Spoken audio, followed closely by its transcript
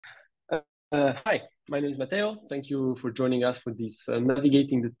Hi, my name is Matteo. Thank you for joining us for this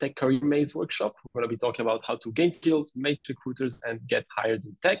Navigating the Tech Career Maze workshop. We're going to be talking about how to gain skills, make recruiters, and get hired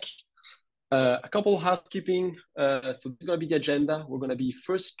in tech. A couple of housekeeping. So this is going to be the agenda. We're going to be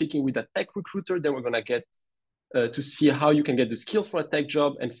first speaking with a tech recruiter, then we're going to get to see how you can get the skills for a tech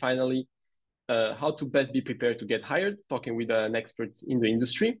job, and finally, how to best be prepared to get hired, talking with an expert in the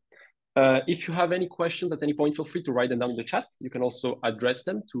industry. If you have any questions at any point, feel free to write them down in the chat. You can also address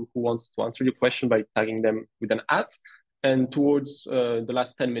them to who wants to answer your question by tagging them with an @ And towards the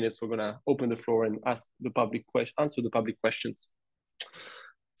last 10 minutes, we're going to open the floor and answer the public questions.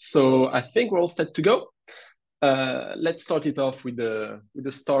 So I think we're all set to go. Let's start it off with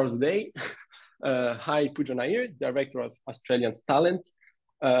the star of the day. Hi, Pooja Nair, Director of Australian's Talent.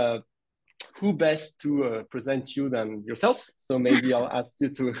 Who best to present you than yourself? So maybe I'll ask you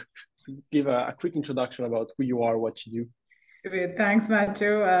to give a quick introduction about who you are, what you do. Great. Thanks,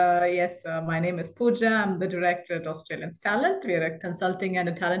 Matthew. Yes, my name is Pooja. I'm the director at Australian's Talent. We are a consulting and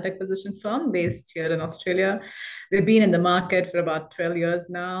a talent acquisition firm based here in Australia. We've been in the market for about 12 years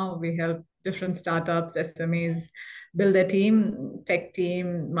now. We help different startups, SMEs, build their team, tech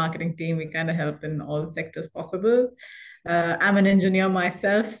team, marketing team. We kind of help in all sectors possible. I'm an engineer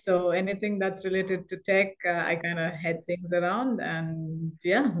myself, so anything that's related to tech, I kind of head things around. And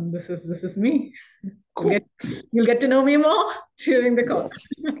yeah, this is me. Cool. You'll get to know me more during the course.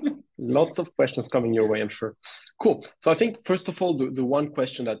 Yes. Lots of questions coming your way, I'm sure. Cool. So I think, first of all, the one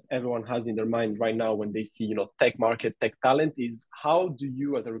question that everyone has in their mind right now when they see, tech market, tech talent is, how do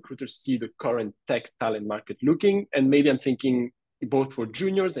you as a recruiter see the current tech talent market looking? And maybe I'm thinking both for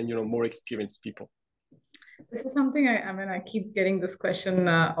juniors and, more experienced people. This is something I keep getting this question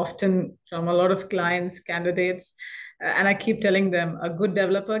often from a lot of clients, candidates, and I keep telling them a good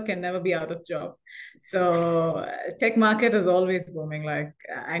developer can never be out of job. So tech market is always booming. Like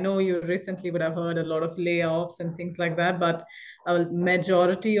I know you recently would have heard a lot of layoffs and things like that, but a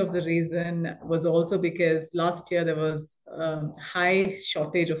majority of the reason was also because last year there was a high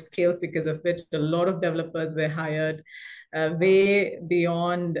shortage of skills, because of which a lot of developers were hired way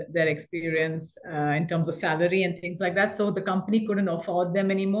beyond their experience in terms of salary and things like that. So the company couldn't afford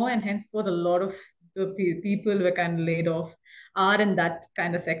them anymore, and henceforth a lot of the people were kind of laid off are in that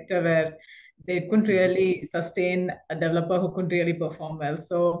kind of sector where they couldn't really sustain a developer who couldn't really perform well.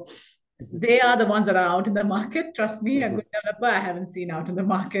 So they are the ones that are out in the market. Trust me, a good developer I haven't seen out in the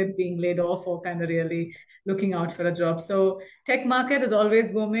market being laid off or kind of really looking out for a job. So tech market is always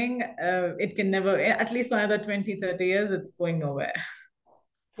booming. It can never, at least for another 20, 30 years, it's going nowhere.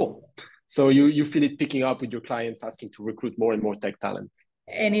 Cool. So you feel it picking up with your clients asking to recruit more and more tech talent?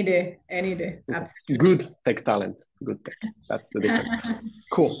 Any day, absolutely. Good tech talent, good tech. That's the difference.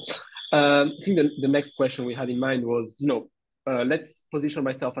 Cool. I think the next question we had in mind was, let's position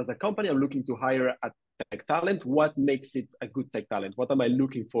myself as a company. I'm looking to hire a tech talent. What makes it a good tech talent? What am I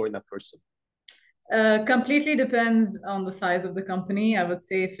looking for in a person? Completely depends on the size of the company. I would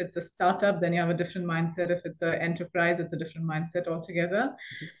say if it's a startup, then you have a different mindset. If it's an enterprise, it's a different mindset altogether.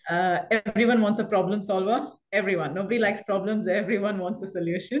 Everyone wants a problem solver. Everyone. Nobody likes problems. Everyone wants a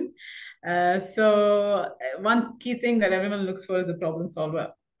solution. So one key thing that everyone looks for is a problem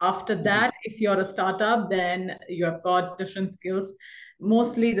solver. After that, if you're a startup, then you have got different skills,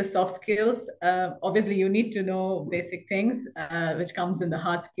 mostly the soft skills. Obviously, you need to know basic things, which comes in the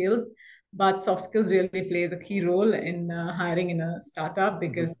hard skills. But soft skills really plays a key role in hiring in a startup,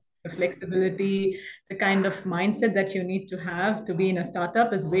 because the flexibility, the kind of mindset that you need to have to be in a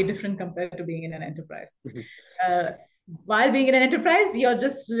startup is way different compared to being in an enterprise. While being in an enterprise, you're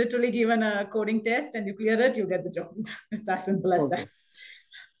just literally given a coding test and you clear it, you get the job. It's as simple as that.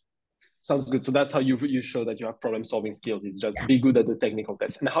 Sounds good. So that's how you show that you have problem solving skills. It's just be good at the technical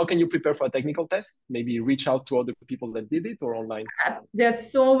test. And how can you prepare for a technical test? Maybe reach out to other people that did it, or online?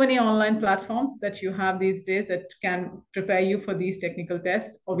 There's so many online platforms that you have these days that can prepare you for these technical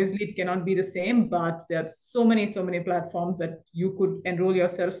tests. Obviously, it cannot be the same, but there are so many platforms that you could enroll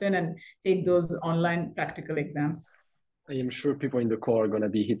yourself in and take those online practical exams. I am sure people in the call are going to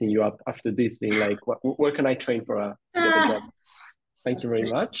be hitting you up after this, being like, where can I train to get a job? Thank you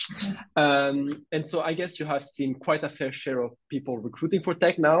very much. And so I guess you have seen quite a fair share of people recruiting for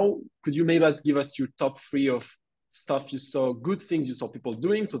tech now. Could you maybe give us your top 3 of stuff you saw, good things you saw people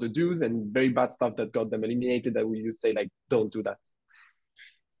doing, so the do's, and very bad stuff that got them eliminated that you say, like, don't do that?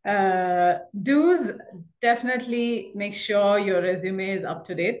 Do's, definitely make sure your resume is up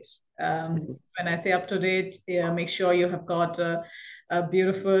to date. When I say up to date, make sure you have got a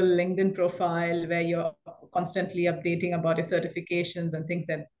beautiful LinkedIn profile where you're constantly updating about your certifications and things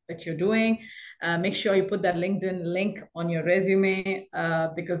that you're doing. Make sure you put that LinkedIn link on your resume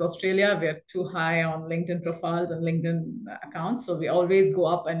because Australia, we're too high on LinkedIn profiles and LinkedIn accounts. So we always go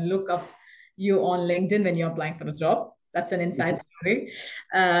up and look up you on LinkedIn when you're applying for a job. That's an inside story.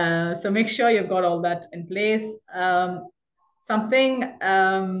 So make sure you've got all that in place. Something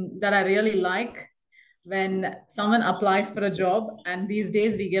that I really like when someone applies for a job, and these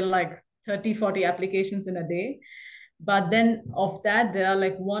days we get like 30, 40 applications in a day. But then of that, there are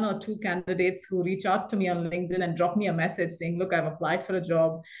like one or two candidates who reach out to me on LinkedIn and drop me a message saying, look, I've applied for a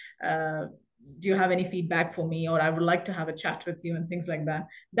job. Do you have any feedback for me? Or I would like to have a chat with you and things like that.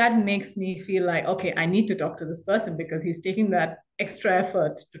 That makes me feel like, okay, I need to talk to this person because he's taking that extra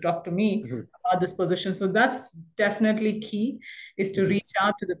effort to talk to me about this position. So that's definitely key, is to reach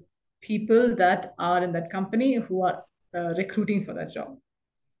out to the people that are in that company who are recruiting for that job.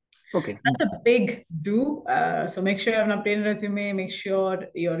 Okay. So that's a big do. So make sure you have an updated resume. Make sure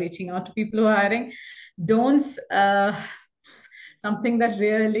you're reaching out to people who are hiring. Don'ts. Something that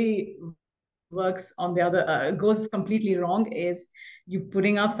really works on the other goes completely wrong is you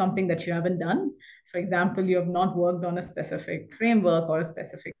putting up something that you haven't done. For example, you have not worked on a specific framework or a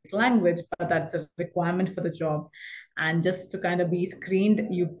specific language, but that's a requirement for the job. And just to kind of be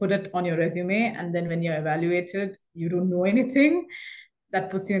screened, you put it on your resume, and then when you're evaluated, you don't know anything. That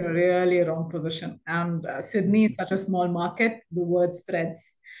puts you in a really wrong position. And Sydney is such a small market, the word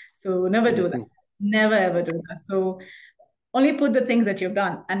spreads. So never do that. Never ever do that. So only put the things that you've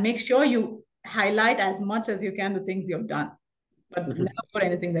done and make sure you highlight as much as you can the things you've done, but never put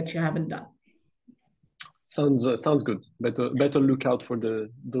anything that you haven't done. Sounds good. Better look out for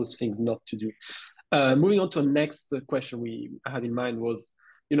those things not to do. Moving on to the next question we had in mind was,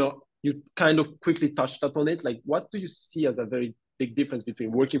 you kind of quickly touched upon it. Like, what do you see as a very big difference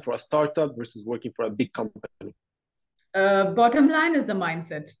between working for a startup versus working for a big company? Bottom line is the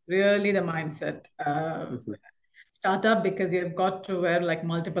mindset, really the mindset. Startup, because you've got to wear like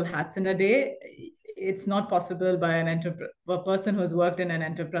multiple hats in a day. It's not possible by a person who's worked in an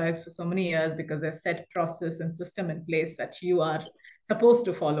enterprise for so many years, because there's set process and system in place that you are supposed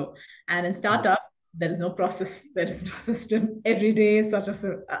to follow. And in startup, there is no process, there is no system. Every day is such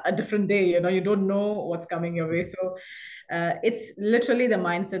a different day. You don't know what's coming your way. So it's literally the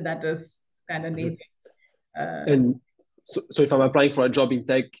mindset that is kind of needed. And so if I'm applying for a job in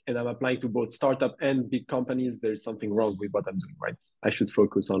tech and I'm applying to both startup and big companies, there's something wrong with what I'm doing, right? I should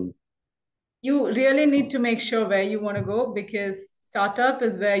focus on. You really need to make sure where you want to go, because startup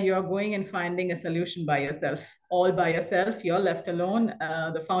is where you're going and finding a solution by yourself, all by yourself. You're left alone.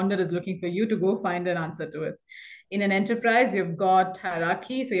 The founder is looking for you to go find an answer to it. In an enterprise, you've got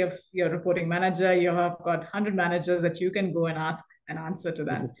hierarchy. So you have your reporting manager, you have got 100 managers that you can go and ask an answer to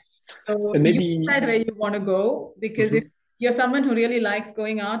that. So and maybe you decide where you want to go, because if you're someone who really likes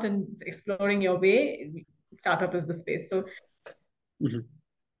going out and exploring your way, startup is the space. So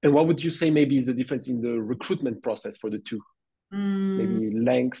And what would you say maybe is the difference in the recruitment process for the two? Maybe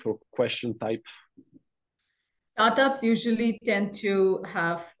length or question type? Startups usually tend to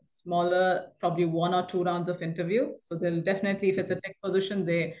have smaller, probably 1 or 2 rounds of interview. So they'll definitely, if it's a tech position,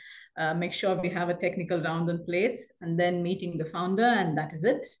 they make sure we have a technical round in place, and then meeting the founder, and that is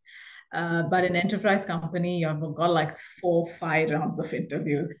it. But in enterprise company, you've got like 4, 5 rounds of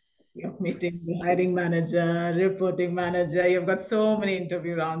interviews. You have meetings with hiring manager, reporting manager. You've got so many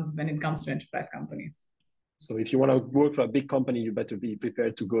interview rounds when it comes to enterprise companies. So if you want to work for a big company, you better be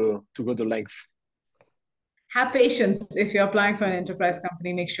prepared to go the length. Have patience. If you're applying for an enterprise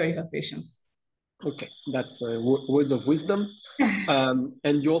company, make sure you have patience. Okay, that's words of wisdom.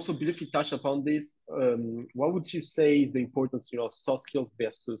 And you also briefly touched upon this. What would you say is the importance, soft skills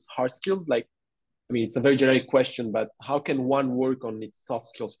versus hard skills? Like, I mean, it's a very generic question, but how can one work on its soft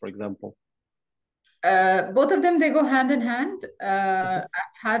skills, for example? Both of them, they go hand in hand. I've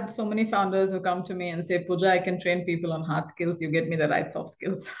had so many founders who come to me and say, Pooja, I can train people on hard skills. You get me the right soft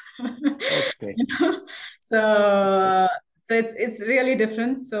skills. Okay. So it's really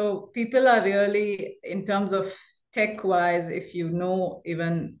different. So people are really, in terms of tech wise, if you know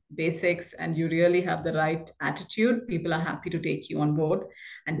even basics and you really have the right attitude, people are happy to take you on board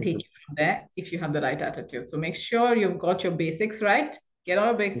and take you from there if you have the right attitude. So make sure you've got your basics right. Get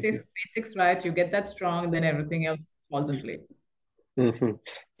our basics right. You get that strong, then everything else falls in place.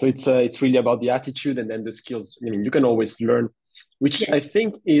 So it's really about the attitude, and then the skills. I mean, you can always learn which Yeah. I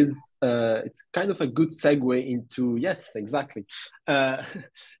think is it's kind of a good segue into yes, exactly.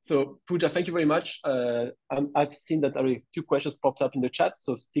 So Pooja, thank you very much. I've seen that a few questions popped up in the chat,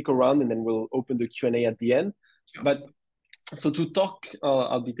 so stick around and then we'll open the Q&A at the end. Sure. But so to talk,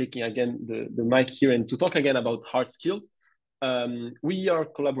 I'll be taking again the mic here and to talk again about hard skills. We are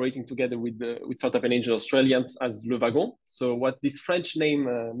collaborating together with Startup&Angels Australians as Le Wagon. So what this French name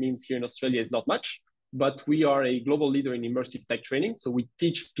means here in Australia is not much, but we are a global leader in immersive tech training. So we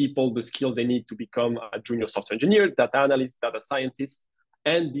teach people the skills they need to become a junior software engineer, data analyst, data scientist.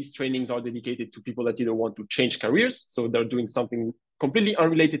 And these trainings are dedicated to people that either want to change careers. So they're doing something completely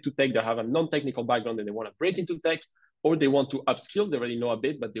unrelated to tech. They have a non-technical background and they want to break into tech, or they want to upskill. They already know a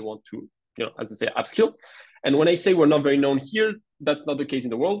bit, but they want to, as I say, upskill. And when I say we're not very known here, that's not the case in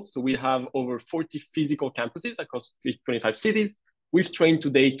the world. So we have over 40 physical campuses across 25 cities. We've trained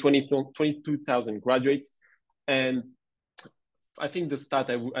today 22,000 graduates. And I think the stat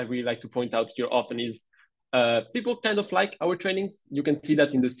I really like to point out here often is people kind of like our trainings. You can see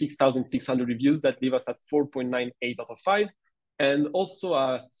that in the 6,600 reviews that leave us at 4.98 out of 5. And also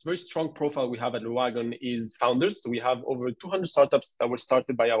a very strong profile we have at Wagon is founders. So we have over 200 startups that were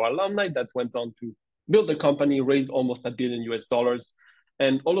started by our alumni that went on to build the company, raise almost $1 billion US.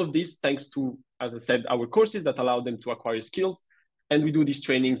 And all of this thanks to, as I said, our courses that allow them to acquire skills. And we do these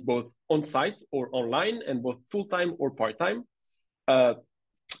trainings both on site or online and both full-time or part-time.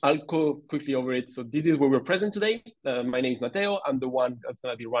 I'll go quickly over it. So this is where we're present today. My name is Matteo. I'm the one that's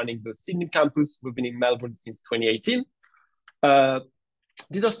going to be running the Sydney campus. We've been in Melbourne since 2018.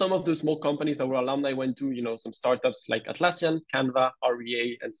 These are some of the small companies that our alumni went to, some startups like Atlassian, Canva,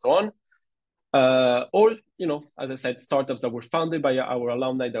 REA, and so on. Or, as I said, startups that were founded by our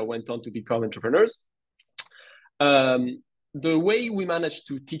alumni that went on to become entrepreneurs. The way we manage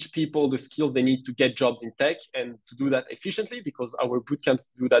to teach people the skills they need to get jobs in tech and to do that efficiently, because our bootcamps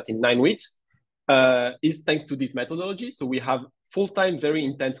do that in 9 weeks, is thanks to this methodology. So we have full-time, very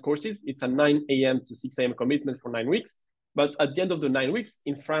intense courses. It's a 9 a.m. to 6 a.m. commitment for 9 weeks. But at the end of the 9 weeks,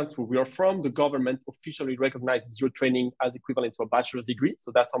 in France, where we are from, the government officially recognizes your training as equivalent to a bachelor's degree.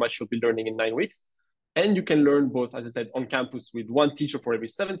 So that's how much you'll be learning in 9 weeks. And you can learn both, as I said, on campus with one teacher for every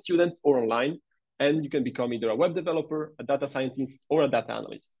 7 students or online. And you can become either a web developer, a data scientist, or a data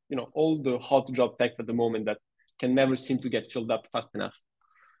analyst. All the hot job techs at the moment that can never seem to get filled up fast enough.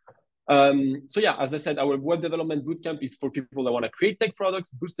 So yeah, as I said, our web development bootcamp is for people that want to create tech products,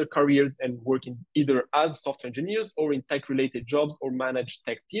 boost their careers, and work in either as software engineers or in tech-related jobs or manage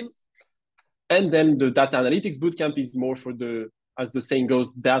tech teams. And then the data analytics bootcamp is more for as the saying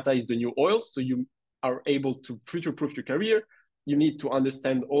goes, data is the new oil. So you are able to future-proof your career. You need to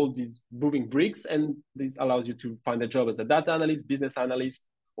understand all these moving bricks, and this allows you to find a job as a data analyst, business analyst,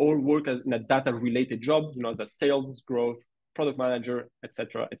 or work in a data-related job, as a sales, growth, product manager,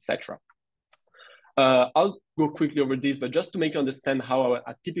 etc., etc. I'll go quickly over this, but just to make you understand how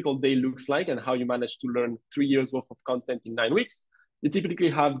a typical day looks like and how you manage to learn 3 years worth of content in 9 weeks, you typically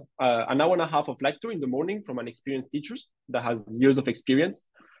have an hour and a half of lecture in the morning from an experienced teacher that has years of experience.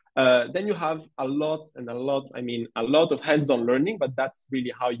 Then you have a lot of hands-on learning, but that's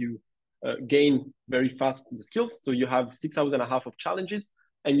really how you gain very fast the skills. So you have 6 hours and a half of challenges,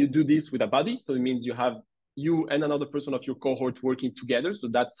 and you do this with a buddy. So it means you have you and another person of your cohort working together. So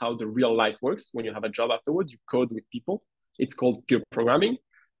that's how the real life works. When you have a job afterwards, you code with people. It's called peer programming.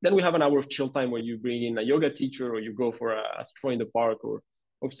 Then we have an hour of chill time where you bring in a yoga teacher, or you go for a stroll in the park, or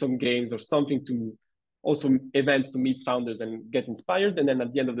some games or something, to also events to meet founders and get inspired. And then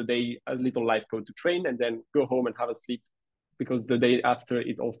at the end of the day, a little life code to train, and then go home and have a sleep, because the day after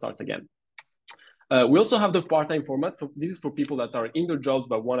it all starts again. We also have the part-time format. So this is for people that are in their jobs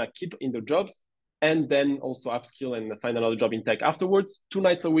but want to keep in their jobs, and then also upskill and find another job in tech afterwards, 2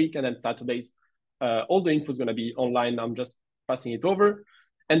 nights a week, and then Saturdays. All the info is going to be online. I'm just passing it over.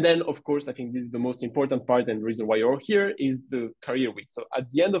 And then, of course, I think this is the most important part, and the reason why you're here is the career week. So at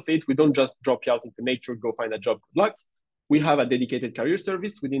the end of it, we don't just drop you out into nature, go find a job, good luck. We have a dedicated career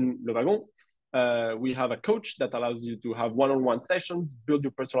service within Le Wagon. We have a coach that allows you to have one-on-one sessions, build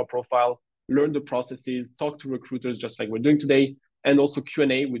your personal profile, learn the processes, talk to recruiters just like we're doing today, and also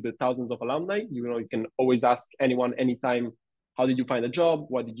Q&A with the thousands of alumni. You can always ask anyone, anytime, how did you find a job?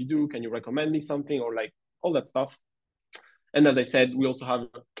 What did you do? Can you recommend me something? Or like all that stuff. And as I said, we also have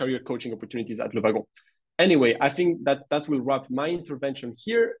career coaching opportunities at Le Wagon. Anyway, I think that will wrap my intervention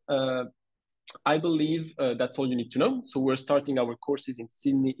here. I believe that's all you need to know. So we're starting our courses in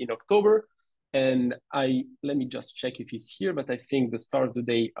Sydney in October. And let me just check if he's here, but I think the start of the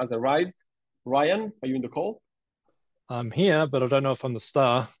day has arrived. Ryan, are you in the call? I'm here, but I don't know if I'm the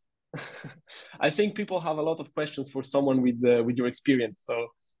star. I think people have a lot of questions for someone with your experience. So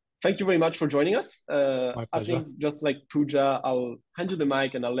thank you very much for joining us. My I pleasure. think just like Pooja, I'll hand you the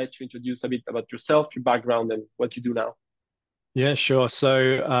mic and I'll let you introduce a bit about yourself, your background, and what you do now. Yeah, sure.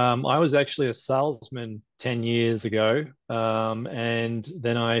 So I was actually a salesman 10 years ago, and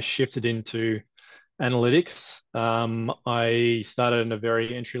then I shifted into analytics. I started in a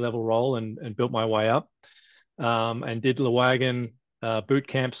very entry-level role and built my way up, and did the Wagon boot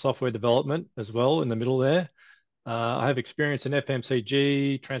camp software development as well in the middle there. I have experience in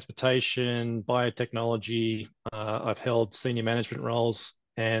FMCG, transportation, biotechnology. I've held senior management roles,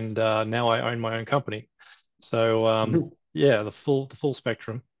 and now I own my own company. So yeah, the full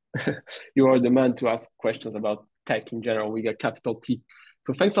spectrum. You are the man to ask questions about tech in general. We got capital T.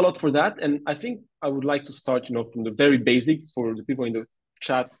 So thanks a lot for that. And I think I would like to start, from the very basics for the people in the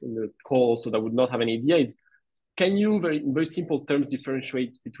chat in the call, so that would not have any idea. Is can you, in very simple terms,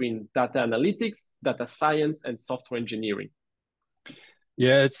 differentiate between data analytics, data science, and software engineering?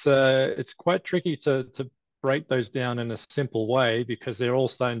 Yeah, it's quite tricky to break those down in a simple way because they're all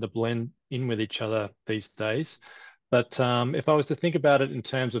starting to blend in with each other these days. But if I was to think about it in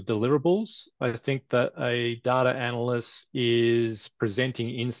terms of deliverables, I think that a data analyst is presenting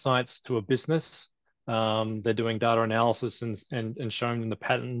insights to a business. They're doing data analysis and showing them the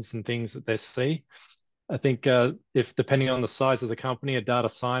patterns and things that they see. I think if depending on the size of the company, a data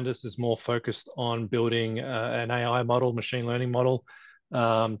scientist is more focused on building an AI model, machine learning model,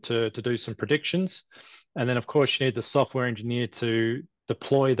 to do some predictions. And then, of course, you need the software engineer to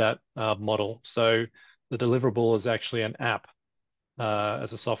deploy that model. So the deliverable is actually an app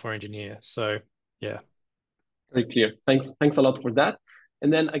as a software engineer. So yeah. Very clear. Thanks a lot for that.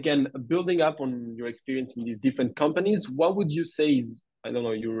 And then again, building up on your experience in these different companies, what would you say is, I don't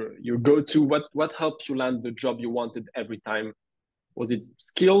know, your go-to? What helped you land the job you wanted every time? Was it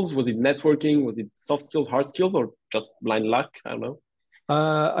skills? Was it networking? Was it soft skills, hard skills, or just blind luck? I don't know.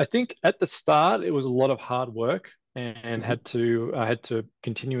 I think at the start it was a lot of hard work and Mm-hmm. I had to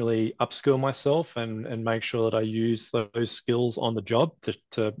continually upskill myself and make sure that I use those skills on the job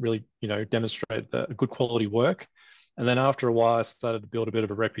to really, demonstrate the good quality work. And then after a while, I started to build a bit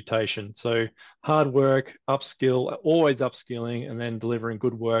of a reputation. So hard work, upskill, always upskilling, and then delivering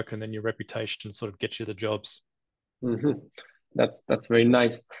good work, and then your reputation sort of gets you the jobs. Mm-hmm. That's very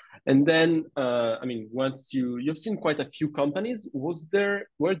nice. And then, I mean, once you've seen quite a few companies,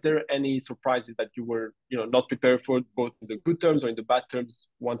 were there any surprises that you were, not prepared for, both in the good terms or in the bad terms,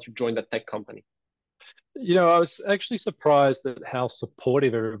 once you joined a tech company? I was actually surprised at how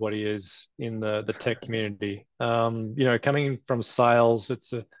supportive everybody is in the tech community. Coming from sales,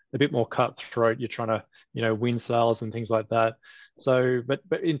 it's a bit more cutthroat. You're trying to, win sales and things like that. So, but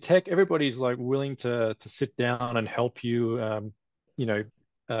in tech, everybody's like willing to sit down and help you,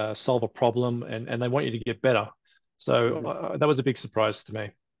 solve a problem, and they want you to get better. So Mhm. that was a big surprise to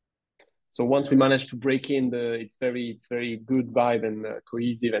me. So once we managed to break in, it's very good vibe and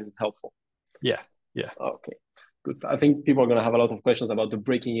cohesive and helpful. Yeah, yeah. Okay, good. So I think people are gonna have a lot of questions about the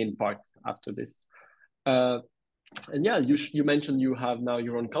breaking in part after this. Uh, and yeah, you mentioned you have now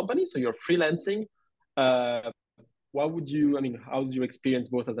your own company, so you're freelancing. Uh, I mean, how's your experience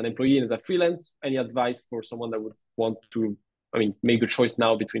both as an employee and as a freelance? Any advice for someone that would want to, I mean, make the choice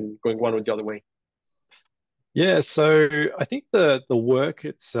now between going one or the other way? Yeah, so I think the work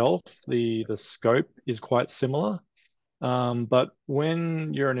itself, the scope is quite similar. But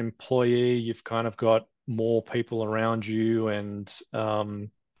when you're an employee, you've kind of got more people around you and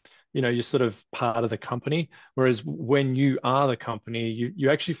you're sort of part of the company. Whereas when you are the company, you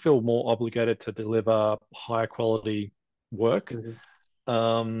actually feel more obligated to deliver higher quality work.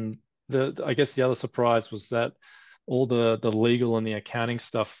 Mhm. I guess the other surprise was that all the legal and the accounting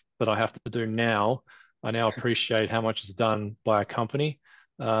stuff that I have to do now, I now appreciate how much is done by a company.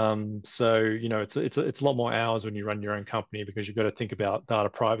 So it's a lot more hours when you run your own company because you've got to think about data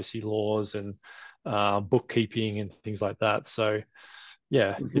privacy laws and bookkeeping and things like that. So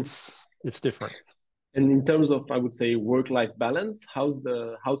yeah, Mhm. it's different. And in terms of, I would say, work-life balance, how's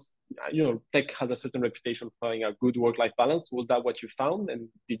tech has a certain reputation for having a good work-life balance. Was that what you found, and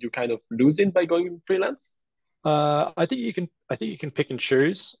did you kind of lose it by going freelance? I think you can pick and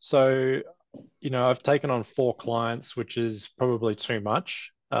choose. So, I've taken on 4 clients, which is probably too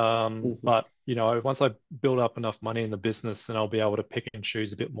much. Mhm. But once I build up enough money in the business, then I'll be able to pick and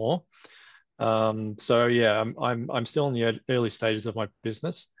choose a bit more. So yeah, I'm still in the early stages of my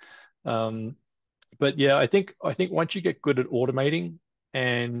business. Um, but yeah, I think once you get good at automating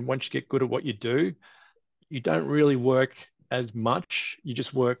and once you get good at what you do, you don't really work as much. You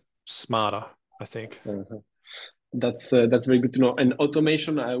just work smarter, I think. Uh-huh. That's very good to know. And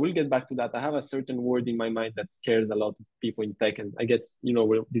automation, I will get back to that. I have a certain word in my mind that scares a lot of people in tech, and I guess you know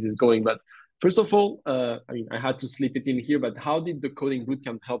where this is going. But first of all, I mean, I had to slip it in here. But how did the coding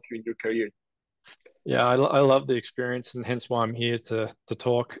bootcamp help you in your career? Yeah, I love the experience, and hence why I'm here to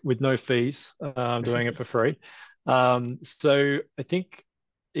talk with no fees. Doing it for free. So I think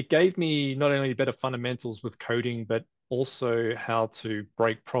it gave me not only better fundamentals with coding, but also how to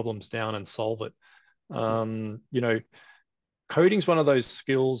break problems down and solve it. You know, coding's one of those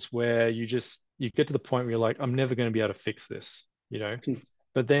skills where you get to the point where you're like, I'm never going to be able to fix this, you know.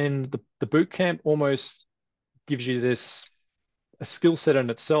 But then the boot camp almost gives you this a skill set in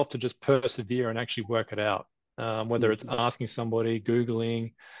itself to just persevere and actually work it out. Whether it's asking somebody,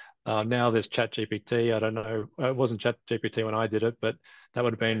 Googling. Now there's ChatGPT. I don't know. It wasn't ChatGPT when I did it, but that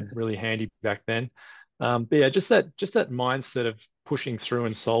would have been really handy back then. But yeah, just that mindset of pushing through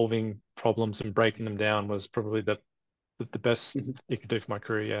and solving problems and breaking them down was probably the best you could do for my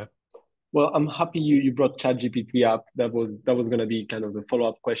career. Yeah. Well, I'm happy you brought ChatGPT up. That was going to be kind of the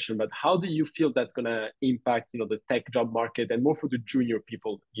follow-up question. But how do you feel that's going to impact, you know, the tech job market and more for the junior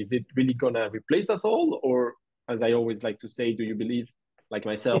people? Is it really going to replace us all, or as I always like to say, do you believe, like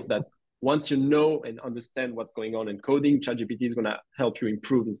myself, that once you know and understand what's going on in coding, ChatGPT is going to help you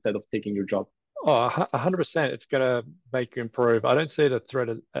improve instead of taking your job? Oh, 100%. It's going to make you improve. I don't see it a threat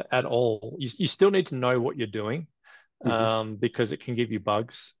at all. You still need to know what you're doing, because it can give you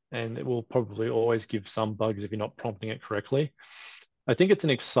bugs, and it will probably always give some bugs if you're not prompting it correctly. I think it's an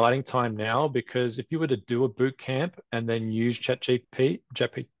exciting time now because if you were to do a boot camp and then use ChatGPT,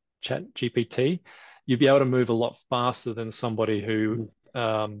 you'd be able to move a lot faster than somebody who,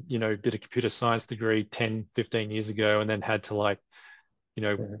 you know, did a computer science degree 10, 15 years ago and then had to like, you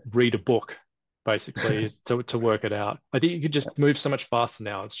know, read a book basically to work it out. I think you could just move so much faster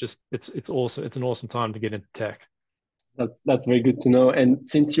now. It's awesome. It's an awesome time to get into tech. That's very good to know. And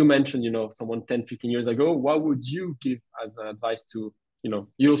since you mentioned, you know, someone 10, 15 years ago, what would you give as advice to, you know,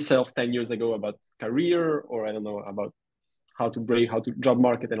 yourself 10 years ago about career, or I don't know, about how to job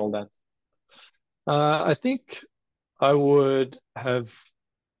market and all that? I think I would have.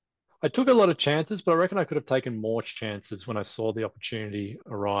 I took a lot of chances, but I reckon I could have taken more chances when I saw the opportunity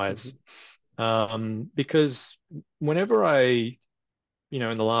arise. Because whenever you know,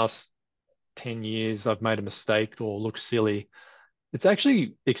 in the last 10 years, I've made a mistake or looked silly, it's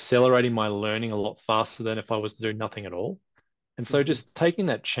actually accelerating my learning a lot faster than if I was to do nothing at all. And so just taking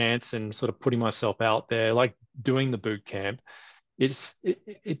that chance and sort of putting myself out there, like doing the boot camp,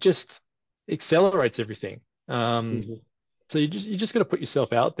 it just accelerates everything. So you just got to put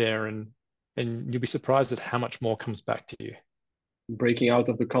yourself out there, and you'll be surprised at how much more comes back to you. Breaking out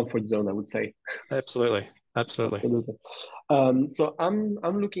of the comfort zone, I would say. Absolutely. Absolutely. Absolutely. So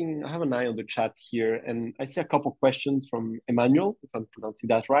I'm looking. I have an eye on the chat here, and I see a couple questions from Emmanuel, if I'm pronouncing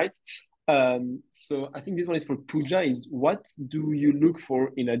that right. So I think this one is for Pooja. Is what do you look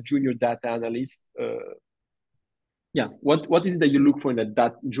for in a junior data analyst? Yeah, what is it that you look for in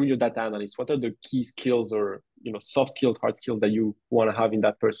a junior data analyst? What are the key skills, or you know, soft skills, hard skills that you want to have in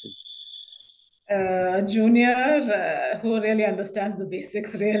that person? A junior who really understands the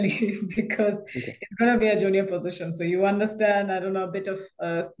basics, really, because Okay. it's going to be a junior position. So you understand, I don't know, a bit of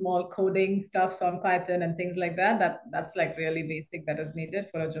small coding stuff on Python and things like that. That's like really basic that is needed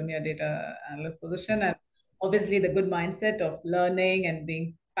for a junior data analyst position. And obviously the good mindset of learning and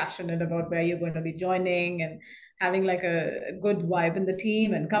being passionate about where you're going to be joining and having like a good vibe in the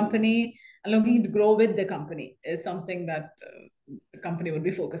team and company and looking to grow with the company is something that the company would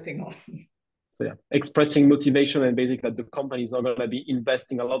be focusing on. So yeah, expressing motivation and basically that the company is not going to be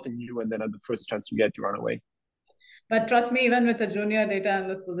investing a lot in you, and then at the first chance you get, you run away. But trust me, even with a junior data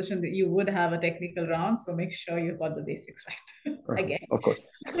analyst position, that you would have a technical round. So make sure you've got the basics right. Again. Of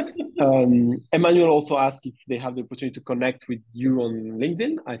course. Emmanuel also asked if they have the opportunity to connect with you on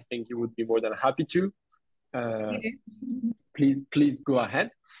LinkedIn. I think you would be more than happy to. Please go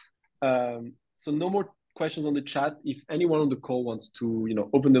ahead. So no more questions on the chat. If anyone on the call wants to, you know,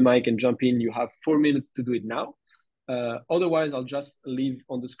 open the mic and jump in, you have 4 minutes to do it now. Otherwise, I'll just leave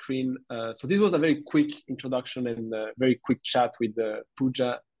on the screen. So this was a very quick introduction and a very quick chat with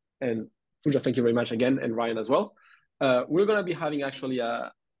Pooja. And Pooja, thank you very much again, and Ryan as well. We're going to be having actually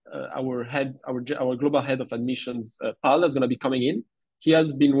our global head of admissions, Paul, is going to be coming in. He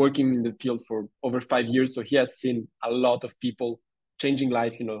has been working in the field for over 5 years, so he has seen a lot of people changing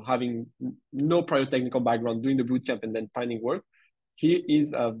life, you know, having no prior technical background, doing the bootcamp and then finding work. He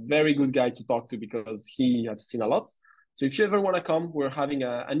is a very good guy to talk to because he has seen a lot. So if you ever want to come, we're having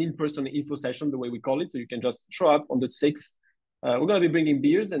an in-person info session, the way we call it. So you can just show up on the 6th. We're going to be bringing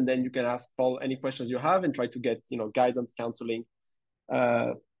beers, and then you can ask Paul any questions you have and try to get, guidance, counseling.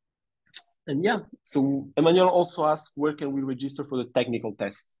 And yeah, so Emmanuel also asked, where can we register for the technical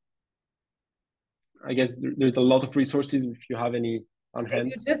test? I guess there's a lot of resources if you have any on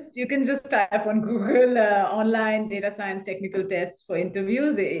hand. You can just type on Google online data science technical test for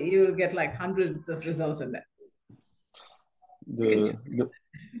interviews. You'll get like hundreds of results in there.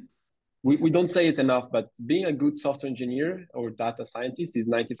 We don't say it enough, but being a good software engineer or data scientist is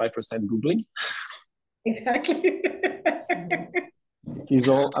 95% Googling. Exactly. It is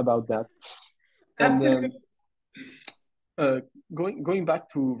all about that. Absolutely. And going back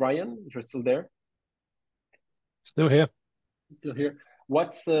to Ryan, if you're still there. Still here. Still here.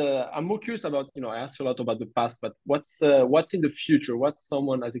 I'm more curious about, I asked you a lot about the past, but what's in the future? What's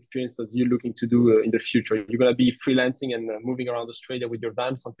someone as experienced as you looking to do in the future? You're going to be freelancing and moving around Australia with your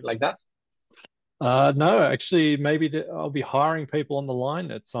van, something like that? No, actually, maybe I'll be hiring people on the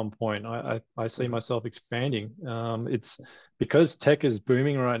line at some point. I see myself expanding. It's because tech is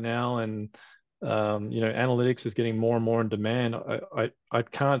booming right now, and analytics is getting more and more in demand. I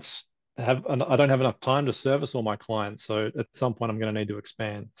don't have enough time to service all my clients. So at some point, I'm going to need to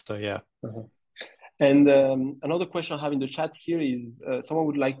expand. So yeah. Uh-huh. And another question I have in the chat here is someone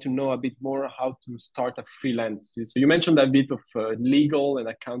would like to know a bit more how to start a freelance. So you mentioned a bit of legal and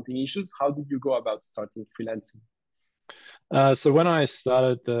accounting issues. How did you go about starting freelancing? So when I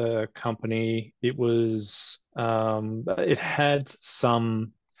started the company, it had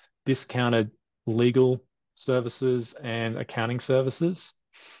some discounted legal services and accounting services.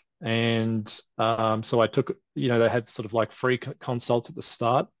 And so I took, they had sort of like free consults at the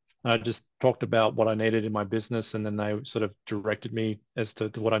start. And I just talked about what I needed in my business, and then they sort of directed me as to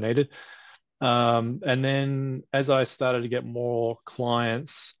what I needed. And then as I started to get more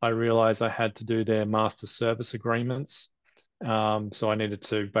clients, I realized I had to do their master service agreements. So I needed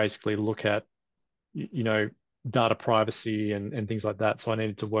to basically look at, data privacy and things like that. So I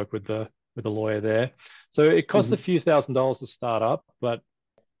needed to work with the lawyer there. So it cost a few $1,000s to start up, but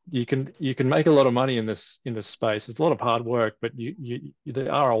you can make a lot of money in this space. It's a lot of hard work, but the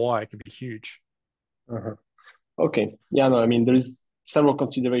ROI can be huge. Uh-huh. Okay. Yeah, no, I mean, there's several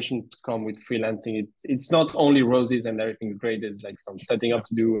considerations to come with freelancing. It's not only roses and everything's great. There's like some setting up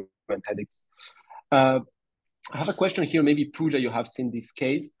to do and headaches. I have a question here. Maybe Pooja, you have seen this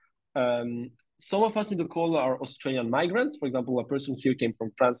case. Some of us in the call are Australian migrants. For example, a person here came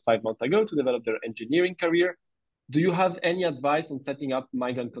from France 5 months ago to develop their engineering career. Do you have any advice on setting up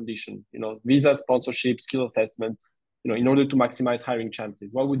migrant condition? Visa, sponsorship, skill assessment, in order to maximize hiring chances?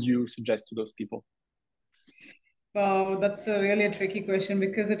 What would you suggest to those people? Wow, that's really a tricky question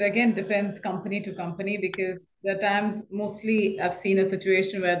because it again depends company to company, because there are times mostly I've seen a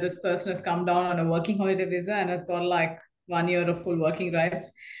situation where this person has come down on a working holiday visa and has got like 1 year of full working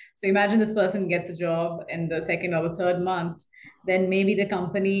rights. So imagine this person gets a job in the second or the third month, then maybe the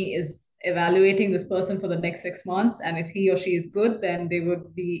company is evaluating this person for the next 6 months. And if he or she is good, then they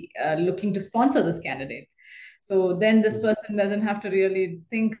would be looking to sponsor this candidate. So then this person doesn't have to really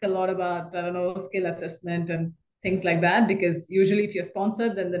think a lot about, I don't know, skill assessment and things like that, because usually if you're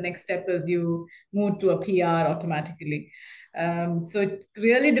sponsored, then the next step is you move to a PR automatically. So it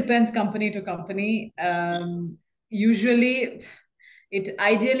really depends company to company. Usually,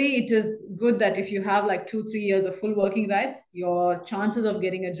 ideally it is good that if you have like 2-3 years of full working rights, your chances of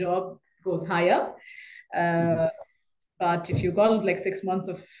getting a job goes higher. But if you got like 6 months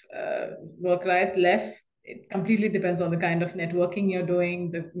of work rights left, it completely depends on the kind of networking you're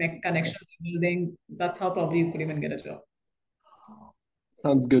doing, the connections you're building. That's how probably you could even get a job.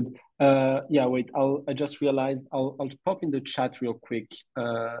 Sounds good. Yeah, wait, I just realized I'll pop in the chat real quick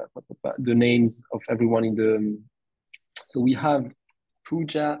the names of everyone in the. So we have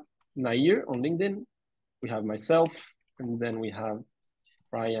Pooja, Nair on LinkedIn. We have myself, and then we have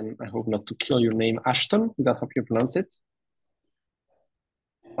Ryan. I hope not to kill your name, Ashton. Is that how you pronounce it?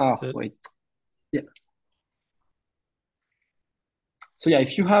 Wait. Yeah. So yeah,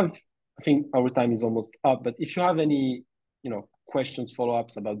 if you have, I think our time is almost up, but if you have any, questions,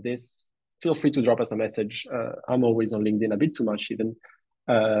 follow-ups about this, feel free to drop us a message. I'm always on LinkedIn, a bit too much even.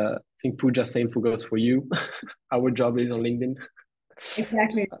 I think Pooja, same goes for you. Our job is on LinkedIn.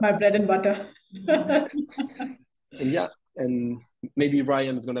 Exactly, my bread and butter. And yeah, and maybe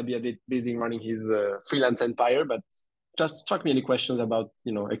Ryan's gonna be a bit busy running his freelance empire, but just chuck me any questions about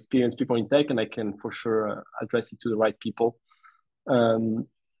experienced people in tech, and I can for sure address it to the right people.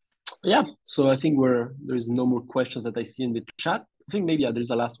 Yeah, so I think there's no more questions that I see in the chat. I think maybe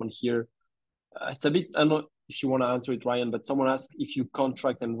there's a last one here. It's a bit if you want to answer it, Ryan, but someone asked if you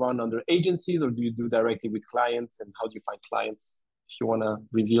contract and run under agencies, or do you do directly with clients, and how do you find clients? If you want to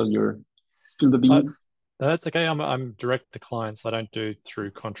spill the beans. That's okay. I'm direct to clients. I don't do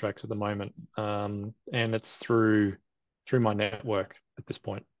through contracts at the moment, and it's through my network at this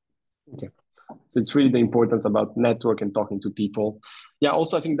point. Okay. So it's really the importance about network and talking to people. Yeah,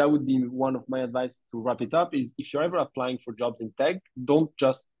 also, I think that would be one of my advice to wrap it up is if you're ever applying for jobs in tech, don't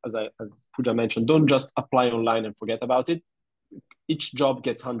just, as Pooja mentioned, don't just apply online and forget about it. Each job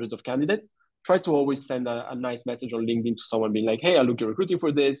gets hundreds of candidates. Try to always send a nice message on LinkedIn to someone being like, hey, I look, you're recruiting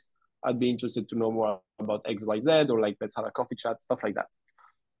for this. I'd be interested to know more about XYZ, or like, let's have a coffee chat, stuff like that.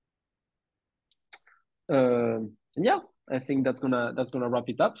 And yeah, I think that's gonna wrap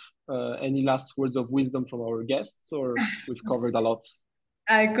it up. Any last words of wisdom from our guests, or we've covered a lot?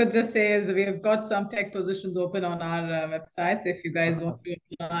 I could just say is we've got some tech positions open on our websites. If you guys want to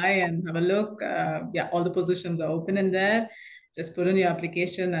apply and have a look, yeah, all the positions are open in there. Just put in your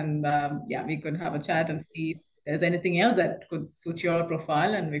application, and yeah, we could have a chat and see if there's anything else that could suit your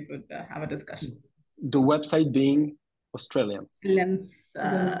profile, and we could have a discussion. The website being Australians. Freelance,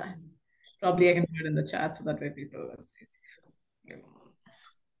 probably I can put it in the chat so that way people will see.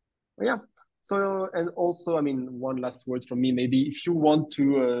 Yeah. So, and also, I mean, one last word from me, maybe if you want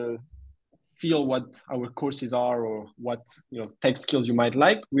to feel what our courses are, or what, tech skills you might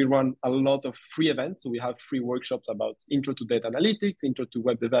like, we run a lot of free events. So we have free workshops about intro to data analytics, intro to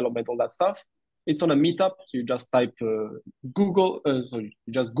web development, all that stuff. It's on a meetup. So you just type Google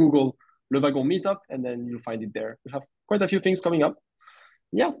Le Wagon meetup, and then you'll find it there. We have quite a few things coming up.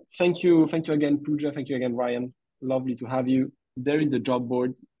 Yeah, thank you again, Pooja. Thank you again, Ryan. Lovely to have you. There is the job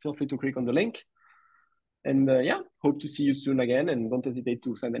board. Feel free to click on the link. And yeah, hope to see you soon again. And don't hesitate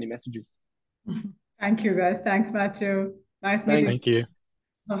to send any messages. Thank you, guys. Thanks, Matthew. Nice meeting you. Thank you.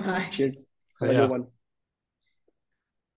 Bye. Cheers. Have a good one.